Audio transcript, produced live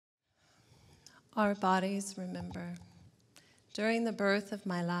Our bodies remember. During the birth of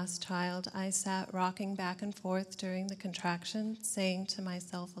my last child, I sat rocking back and forth during the contraction, saying to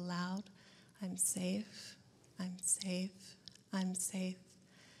myself aloud, I'm safe, I'm safe, I'm safe.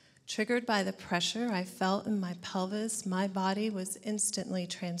 Triggered by the pressure I felt in my pelvis, my body was instantly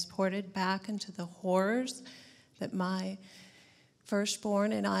transported back into the horrors that my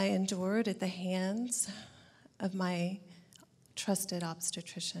firstborn and I endured at the hands of my trusted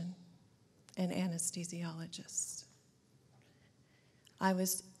obstetrician and anesthesiologist. I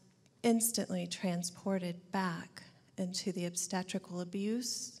was instantly transported back into the obstetrical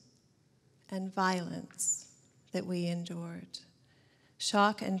abuse and violence that we endured,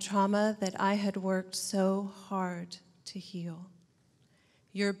 shock and trauma that I had worked so hard to heal.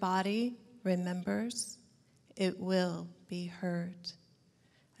 Your body remembers, it will be heard.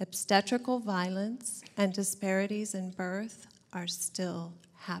 Obstetrical violence and disparities in birth are still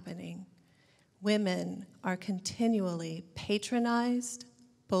happening. Women are continually patronized,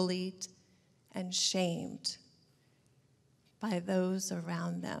 bullied, and shamed by those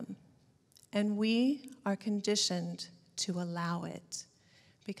around them. And we are conditioned to allow it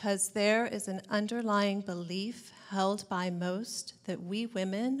because there is an underlying belief held by most that we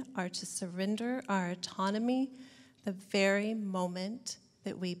women are to surrender our autonomy the very moment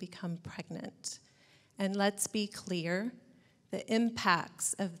that we become pregnant. And let's be clear, the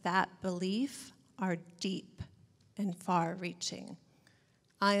impacts of that belief are deep and far-reaching.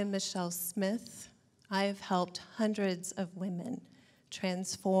 I am Michelle Smith. I have helped hundreds of women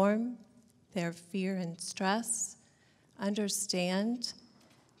transform their fear and stress, understand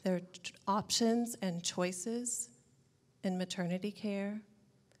their options and choices in maternity care,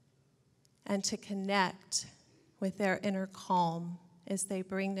 and to connect with their inner calm as they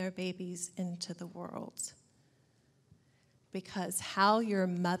bring their babies into the world. Because how your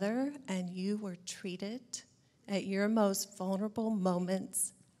mother and you were treated at your most vulnerable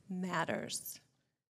moments matters.